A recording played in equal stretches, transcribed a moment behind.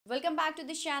Welcome back to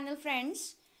this channel,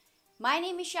 friends. My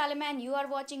name is Shalima and you are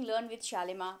watching Learn with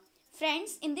Shalima.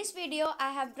 Friends, in this video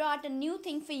I have brought a new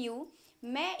thing for you.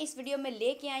 मैं इस video में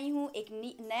लेके आई हूँ एक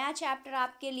नया chapter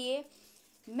आपके लिए.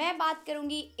 मैं बात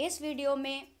करूँगी इस वीडियो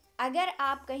में, अगर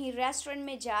आप कहीं रेस्टोरेंट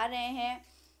में जा रहे हैं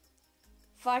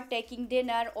फॉर टेकिंग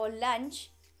डिनर और lunch,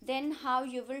 then how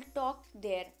you will talk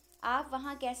there. आप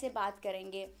वहाँ कैसे बात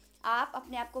करेंगे, आप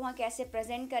अपने आप को वहाँ कैसे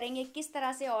प्रेजेंट करेंगे, किस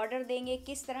तरह से ऑर्डर देंगे,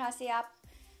 किस तरह से आप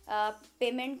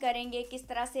पेमेंट करेंगे, किस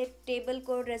तरह से टेबल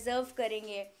को रिजर्व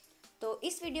करेंगे. तो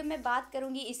इस वीडियो में बात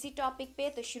करूंगी इसी टॉपिक पे.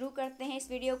 तो शुरू करते हैं इस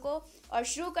वीडियो को. और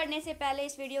शुरू करने से पहले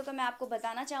इस वीडियो को मैं आपको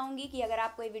बताना चाहूँगी कि अगर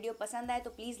आपको ये वीडियो पसंद आए तो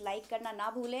प्लीज़ लाइक करना ना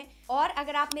भूलें. और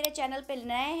अगर आप मेरे चैनल पे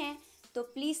नए हैं तो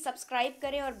प्लीज़ सब्सक्राइब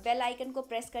करें और बेल आइकन को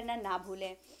प्रेस करना ना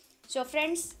भूलें. So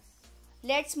friends,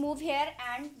 let's move here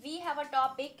and we have a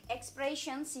topic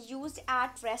expressions used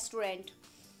at restaurant.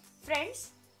 Friends,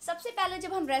 सबसे पहले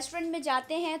जब हम रेस्टोरेंट में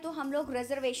जाते हैं तो हम लोग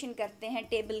रिजर्वेशन करते हैं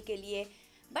टेबल के लिए.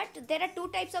 But there are two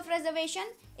types of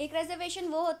reservation. एक रिजर्वेशन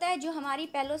वो होता है जो हमारी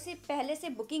पहले से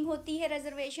बुकिंग होती है,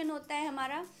 रिजर्वेशन होता है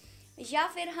हमारा, या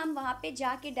फिर हम वहाँ पे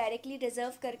जाके डायरेक्टली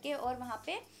रिजर्व करके और वहाँ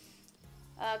पे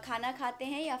खाना खाते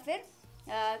हैं या फिर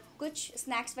कुछ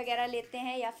स्नैक्स वगैरह लेते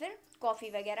हैं या फिर कॉफ़ी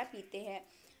वगैरह पीते हैं.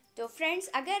 तो फ्रेंड्स,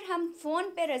 अगर हम फ़ोन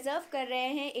पे रिज़र्व कर रहे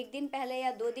हैं एक दिन पहले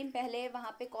या 2 दिन पहले,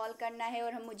 वहाँ पे कॉल करना है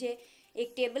और मुझे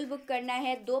एक टेबल बुक करना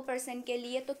है 2 पर्सन के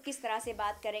लिए, तो किस तरह से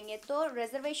बात करेंगे. तो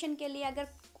रिजर्वेशन के लिए अगर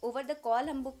ओवर द कॉल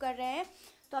हम बुक कर रहे हैं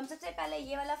तो हम सबसे पहले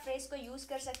ये वाला फ्रेज़ को यूज़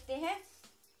कर सकते हैं.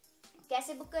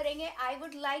 कैसे बुक करेंगे? I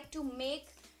would like to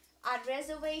make a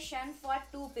reservation for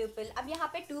 2 people. अब यहाँ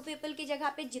पे 2 people की जगह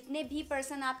पे जितने भी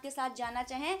पर्सन आपके साथ जाना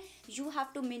चाहें, you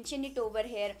have to mention it over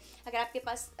here. अगर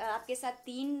आपके साथ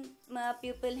 3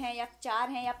 people हैं या 4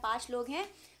 हैं या 5 लोग हैं,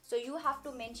 so you have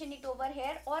to mention it over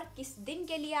here. और किस दिन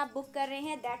के लिए आप बुक कर रहे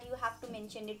हैं, that you have to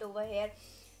mention it over here.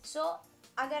 So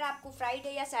अगर आपको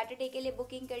फ्राइडे या सैटरडे के लिए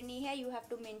बुकिंग करनी है, you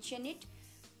have to mention it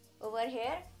over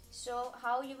here. So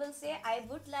how you will say, I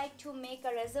would like to make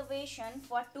a reservation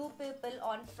for 2 people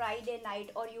on Friday night,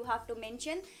 or you have to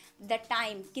mention the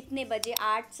time. कितने बजे,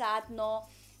 8, 7, 9,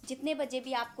 जितने बजे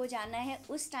भी आपको जाना है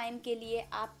उस time के लिए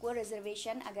आपको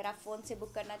रिजर्वेशन, अगर आप फ़ोन से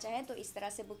बुक करना चाहें तो इस तरह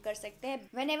से बुक कर सकते हैं.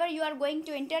 Whenever you are going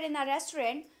to enter in a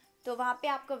restaurant, तो वहाँ पे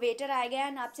आपका वेटर आएगा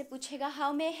और आपसे पूछेगा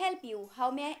how may I help you, how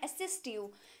may I assist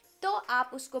you. तो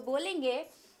आप उसको बोलेंगे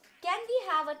can we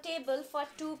have a table for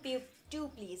 2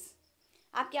 please.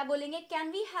 आप क्या बोलेंगे?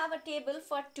 Can we have a table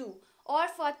for 2 और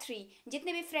फॉर 3.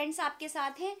 जितने भी फ्रेंड्स आपके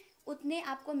साथ हैं उतने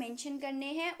आपको मेंशन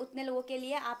करने हैं, उतने लोगों के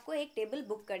लिए आपको एक टेबल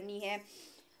बुक करनी है.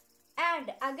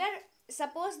 एंड अगर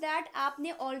सपोज दैट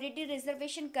आपने ऑलरेडी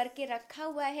रिजर्वेशन करके रखा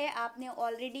हुआ है, आपने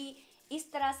ऑलरेडी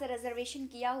इस तरह से रिजर्वेशन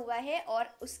किया हुआ है,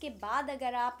 और उसके बाद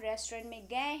अगर आप रेस्टोरेंट में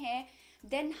गए हैं,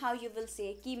 then how you will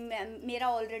say कि मेरा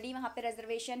ऑलरेडी वहाँ पे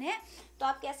रिजर्वेशन है, तो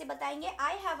आप कैसे बताएंगे?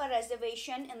 I have a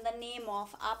reservation in the name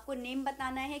of. आपको नेम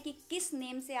बताना है कि किस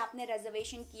नेम से आपने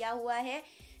रिजर्वेशन किया हुआ है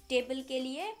टेबल के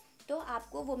लिए, तो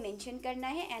आपको वो मेंशन करना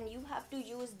है. And you have to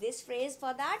use this phrase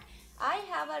for that. I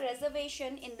have a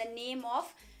reservation in the name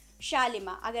of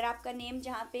शालिमा. अगर आपका नेम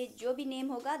जहाँ पे जो भी नेम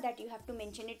होगा, that you have to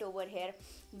mention it over here.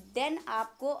 Then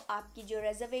आपको आपकी जो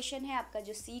रिजर्वेशन है, आपका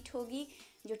जो सीट होगी,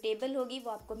 जो टेबल होगी,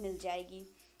 वो आपको मिल जाएगी.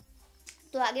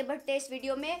 तो आगे बढ़ते हैं इस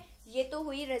वीडियो में. ये तो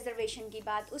हुई रिजर्वेशन की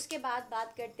बात. उसके बाद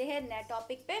बात करते हैं नए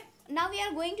टॉपिक पे. Now we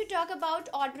are going to talk about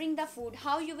ordering the food,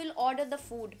 how you will order the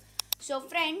food. So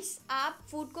friends, आप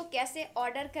फूड को कैसे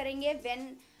ऑर्डर करेंगे?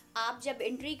 व्हेन आप जब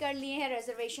एंट्री कर लिए हैं,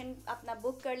 रिजर्वेशन अपना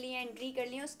बुक कर लिए हैं, एंट्री कर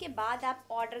लिए हैं, उसके बाद आप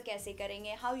ऑर्डर कैसे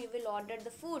करेंगे, how you will order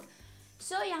the food.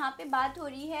 सो यहाँ पे बात हो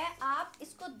रही है, आप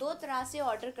इसको 2 तरह से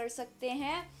ऑर्डर कर सकते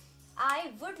हैं. I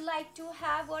would like to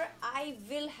have और आई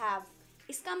विल हैव.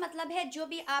 इसका मतलब है जो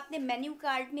भी आपने मेन्यू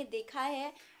कार्ड में देखा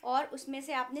है और उसमें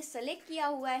से आपने सेलेक्ट किया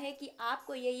हुआ है कि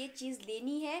आपको ये चीज़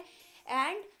लेनी है,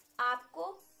 एंड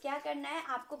आपको क्या करना है,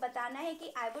 आपको बताना है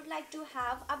कि I would like to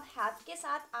have. अब हैव के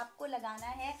साथ आपको लगाना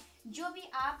है जो भी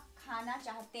आप खाना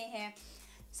चाहते हैं.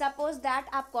 सपोज दैट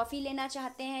आप कॉफ़ी लेना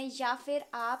चाहते हैं या फिर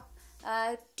आप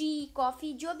टी,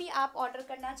 कॉफ़ी, जो भी आप ऑर्डर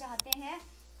करना चाहते हैं,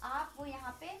 आप वो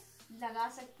यहाँ पे लगा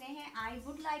सकते हैं. I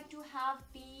would like to have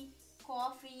T,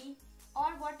 coffee,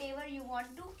 और what ever you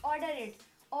want to order it.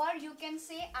 और you can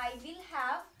say I will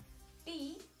have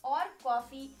T और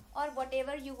कॉफ़ी और what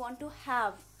ever you want to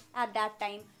have at that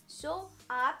time. सो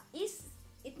आप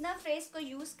इतना phrase को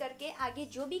use करके आगे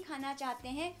जो भी खाना चाहते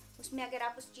हैं उसमें अगर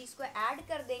आप उस चीज़ को ऐड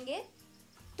कर देंगे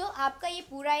तो आपका ये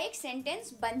पूरा एक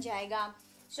सेंटेंस बन जाएगा.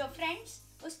 सो फ्रेंड्स,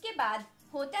 उसके बाद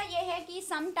होता यह है कि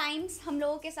समटाइम्स हम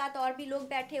लोगों के साथ और भी लोग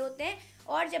बैठे होते हैं,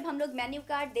 और जब हम लोग मेन्यू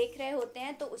कार्ड देख रहे होते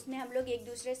हैं तो उसमें हम लोग एक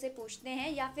दूसरे से पूछते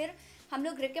हैं या फिर हम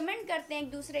लोग रिकमेंड करते हैं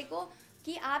एक दूसरे को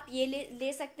कि आप ये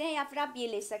ले सकते हैं या फिर आप ये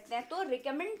ले सकते हैं। तो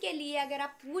रिकमेंड के लिए अगर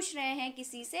आप पूछ रहे हैं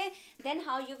किसी से, then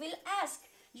how you will ask,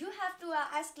 you have to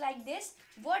ask like this,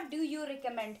 what do you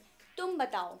recommend, तुम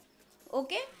बताओ।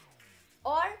 ओके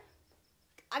और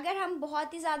अगर हम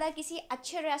बहुत ही ज़्यादा किसी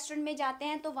अच्छे रेस्टोरेंट में जाते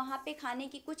हैं तो वहाँ पे खाने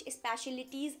की कुछ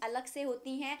स्पेशलिटीज़ अलग से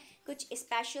होती हैं, कुछ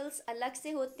स्पेशल्स अलग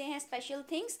से होते हैं, स्पेशल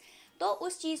थिंग्स। तो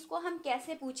उस चीज़ को हम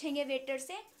कैसे पूछेंगे वेटर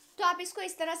से? तो आप इसको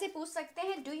इस तरह से पूछ सकते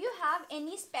हैं, do you have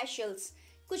any specials,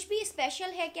 कुछ भी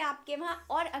स्पेशल है क्या आपके वहाँ?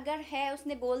 और अगर है,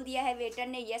 उसने बोल दिया है वेटर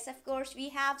ने, yes of course we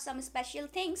have some special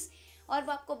things, और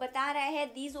वो आपको बता रहा है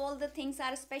these all the things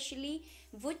are specially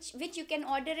which you can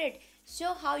order it,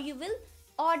 so how you will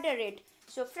order it.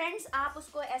 So friends, आप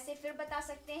उसको ऐसे फिर बता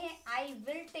सकते हैं, आई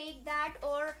विल टेक दैट,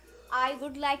 और I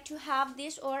would like to have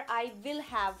this, और आई विल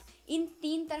हैव। इन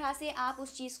 3 तरह से आप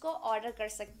उस चीज़ को ऑर्डर कर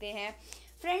सकते हैं।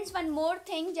 फ्रेंड्स, वन मोर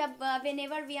थिंग, जब when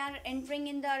ever we are entering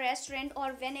in the restaurant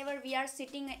और when ever we are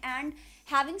sitting and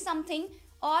having something,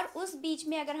 और उस बीच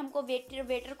में अगर हमको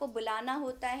वेटर को बुलाना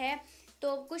होता है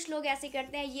तो कुछ लोग ऐसे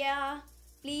करते हैं, या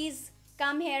प्लीज़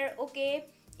कम हेयर, ओके,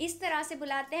 इस तरह से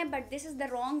बुलाते हैं, but this is the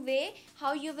wrong way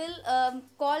how you will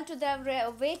call to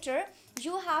the waiter.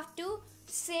 You have to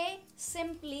से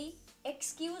simply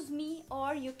excuse me,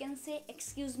 or you can say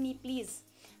excuse me please.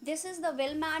 This is the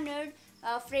well mannered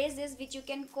phrases which you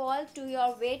can call to your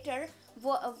waiter,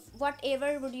 whatever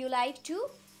would you like to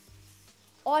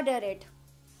order it.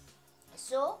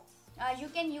 So you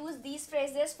can use these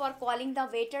phrases for calling the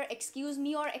waiter, excuse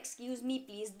me or excuse me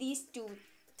please, these 2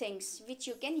 things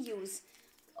which you can use.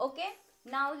 Okay,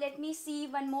 now let me see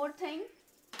one more thing.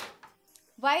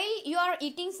 While you are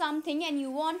eating something and you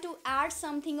want to add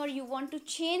something or you want to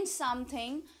change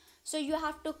something, so you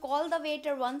have to call the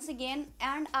waiter once again,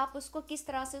 and आप उसको किस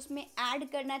तरह से उसमें add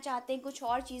करना चाहते हैं, कुछ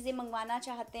और चीज़ें मंगवाना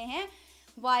चाहते हैं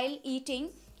while eating,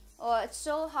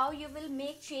 so how you will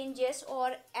make changes or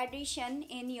addition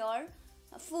in your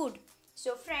food.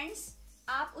 So friends,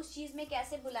 आप उस चीज़ में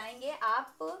कैसे बुलाएंगे?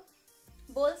 आप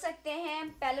बोल सकते हैं,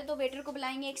 पहले तो वेटर को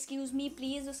बुलाएंगे एक्सक्यूज़ मी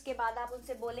प्लीज़, उसके बाद आप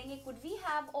उनसे बोलेंगे could we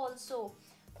have also,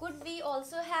 could we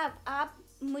also have, आप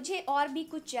मुझे और भी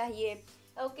कुछ चाहिए।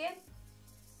 ओके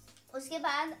उसके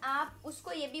बाद आप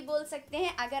उसको ये भी बोल सकते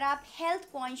हैं, अगर आप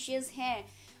हेल्थ कॉन्शियस हैं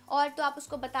और तो आप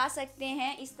उसको बता सकते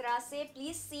हैं इस तरह से,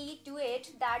 please C to it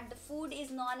that the food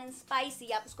is non and spicy.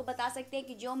 आप उसको बता सकते हैं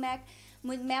कि जो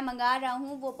मैं मंगा रहा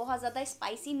हूँ वो बहुत ज़्यादा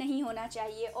स्पाइसी नहीं होना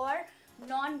चाहिए, और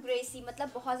नॉन ग्रेसी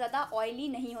मतलब बहुत ज़्यादा ऑयली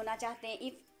नहीं होना चाहते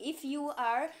हैं। If you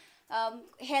our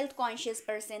health conscious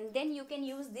person, then you can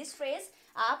use this phrase.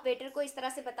 आप वेटर को इस तरह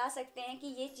से बता सकते हैं कि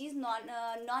ये चीज़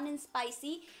नॉन एंड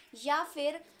स्पाइसी या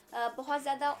फिर बहुत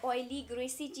ज़्यादा ऑयली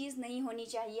ग्रेसी चीज़ नहीं होनी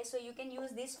चाहिए। So you can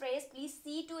use this phrase, please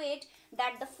C to it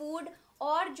that the food,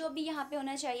 और जो भी यहाँ पे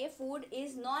होना चाहिए, फूड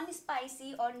इज़ नॉन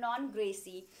स्पाइसी और नॉन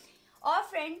ग्रेसी। और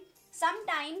फ्रेंड,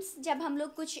 समटाइम्स जब हम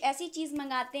लोग कुछ ऐसी चीज़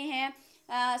मंगाते हैं,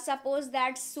 सपोज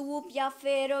दैट सूप या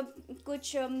फिर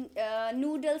कुछ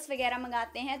नूडल्स वगैरह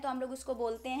मंगाते हैं, तो हम लोग उसको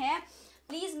बोलते हैं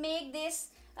प्लीज़ मेक दिस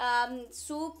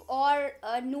सूप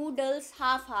और noodles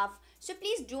half half. So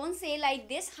please don't say like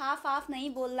this, half half नहीं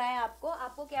बोलना है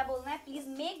आपको क्या बोलना है, प्लीज़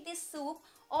मेक दिस सूप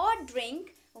और ड्रिंक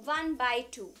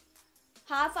 1/2।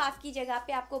 हाफ हाफ की जगह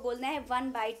पे आपको बोलना है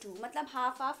 1/2, मतलब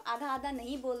हाफ हाफ, आधा आधा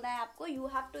नहीं बोलना है आपको। You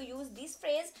have to use this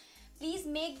phrase, please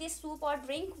make this soup और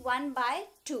drink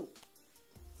 1/2।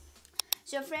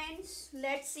 So friends,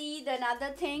 let's see the another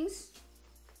things.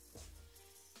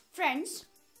 Friends,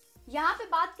 यहाँ पे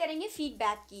बात करेंगे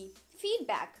फीडबैक की।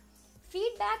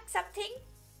 फीडबैक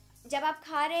समथिंग जब आप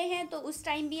खा रहे हैं तो उस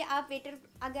टाइम भी आप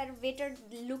अगर waiter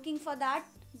looking for that,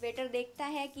 waiter देखता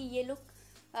है कि ये लोग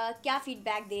क्या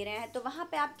फीडबैक दे रहे हैं, तो वहाँ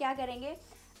पे आप क्या करेंगे,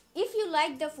 if you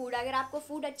like the food, अगर आपको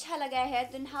फूड अच्छा लगा है,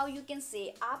 then how you can say,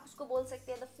 आप उसको बोल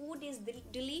सकते हैं the food is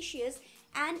delicious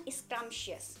and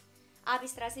scrumptious. आप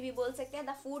इस तरह से भी बोल सकते हैं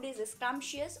द फूड इज़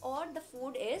स्क्रम्शियस और the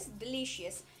food is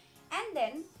delicious. And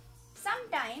then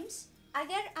sometimes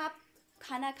अगर आप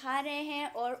खाना खा रहे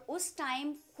हैं और उस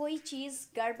टाइम कोई चीज़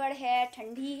गड़बड़ है,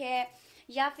 ठंडी है,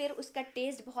 या फिर उसका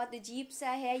टेस्ट बहुत अजीब सा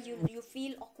है, you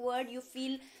feel awkward, you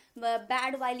feel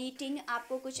bad while eating,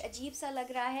 आपको कुछ अजीब सा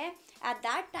लग रहा है, at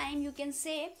that time you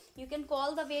can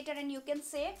call the waiter and you can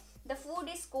say the food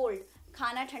is cold,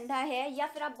 खाना ठंडा है, या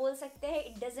फिर आप बोल सकते हैं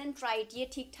इट डजंट राइट, ये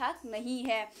ठीक ठाक नहीं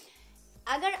है।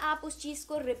 अगर आप उस चीज़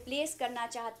को रिप्लेस करना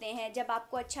चाहते हैं, जब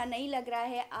आपको अच्छा नहीं लग रहा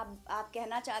है, आप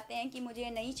कहना चाहते हैं कि मुझे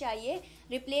नहीं चाहिए,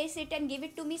 replace it and give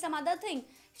it to me some other thing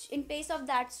in place of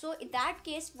that, so in that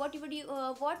case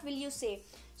what will you से?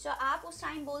 सो आप उस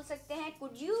टाइम बोल सकते हैं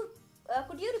could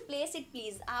you replace it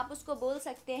please. आप उसको बोल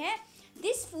सकते हैं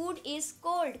this food is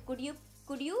cold,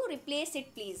 could you replace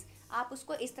it please. आप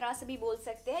उसको इस तरह से भी बोल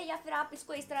सकते हैं, या फिर आप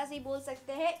इसको इस तरह से ही बोल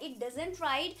सकते हैं it doesn't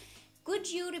right, could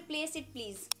you replace it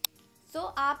please. सो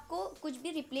आपको कुछ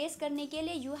भी रिप्लेस करने के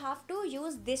लिए you have to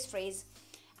use this phrase.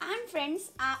 And friends,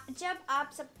 जब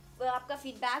आपका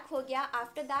फीडबैक हो गया,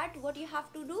 after that what you have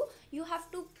to do, you have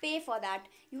to पे for that,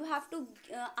 you have to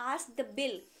ask the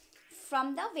bill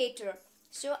from the waiter.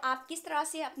 सो आप किस तरह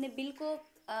से अपने बिल को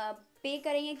पे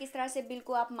करेंगे, किस तरह से बिल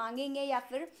को आप मांगेंगे, या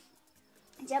फिर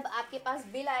जब आपके पास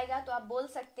बिल आएगा तो आप बोल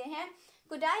सकते हैं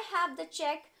could I have the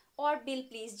check और बिल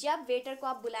प्लीज़। जब वेटर को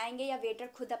आप बुलाएंगे या वेटर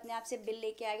खुद अपने आप से बिल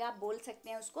लेके आएगा, आप बोल सकते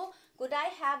हैं उसको could I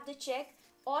have the check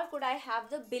और could I have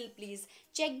the bill please.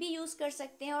 Check भी यूज़ कर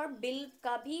सकते हैं और बिल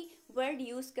का भी वर्ड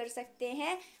यूज़ कर सकते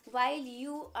हैं while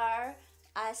you are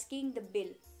asking the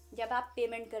bill, जब आप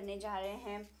पेमेंट करने जा रहे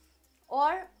हैं।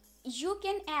 और you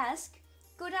can ask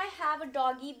could I have a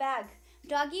doggy bag.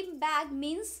 Doggy bag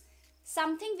means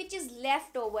something which is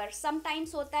left over.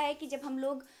 Sometimes होता है कि जब हम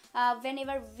लोग when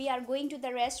ever we are going to the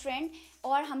restaurant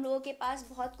और हम लोगों के पास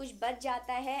बहुत कुछ बच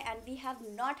जाता है and we have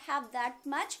not have that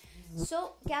much, सो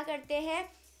क्या करते हैं,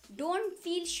 डोंट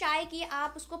फील शाय कि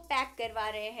आप उसको पैक करवा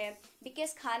रहे हैं,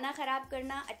 बिकॉज खाना ख़राब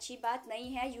करना अच्छी बात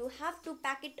नहीं है। You have to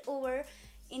pack it over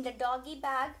in the doggy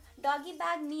bag. Doggy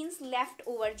bag means left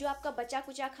over, जो आपका बचा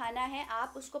कुचा खाना है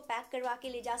आप उसको पैक करवा के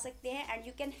ले जा सकते हैं and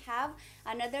you can have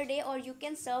another day और you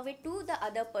can serve it to the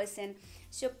other person.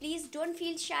 So please don't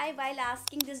feel shy while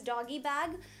asking this doggy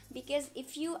bag, because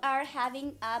if you are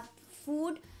having a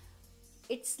food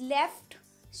it's left,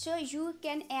 so you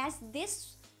can ask this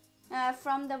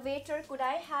from the waiter could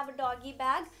I have a doggy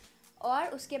bag, और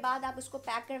उसके बाद आप उसको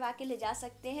pack करवा के ले जा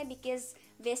सकते हैं, because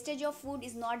wastage of food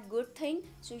is not good thing,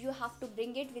 so you have to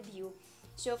bring it with you.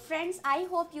 So friends, I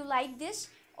hope you like this,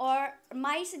 or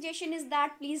my suggestion is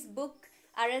that please book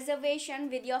a reservation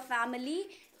with your family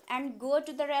and go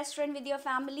to the restaurant with your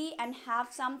family and have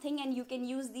something, and you can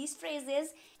use these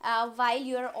phrases while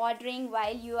you are ordering,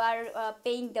 while you are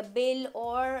paying the bill,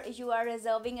 or you are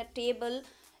reserving a table.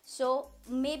 So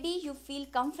maybe you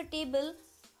feel comfortable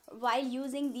while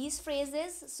using these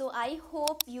phrases. So I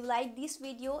hope you like this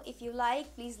video. If you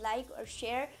like, please like or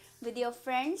share with your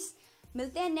friends.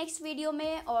 मिलते हैं next video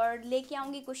में, और लेके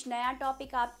आऊँगी कुछ नया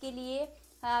topic आपके लिए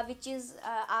विच इज़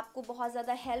आपको बहुत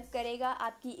ज़्यादा हेल्प करेगा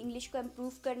आपकी इंग्लिश को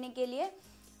इम्प्रूव करने के लिए।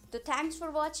 तो thanks for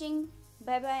watching,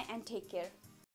 bye bye and take care.